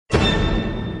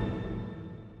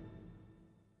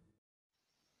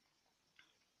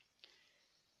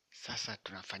Sasa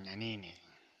tunafanya nini?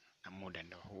 Na muda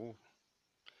ndo huu.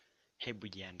 Hebu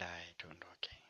jiandae tuondoke.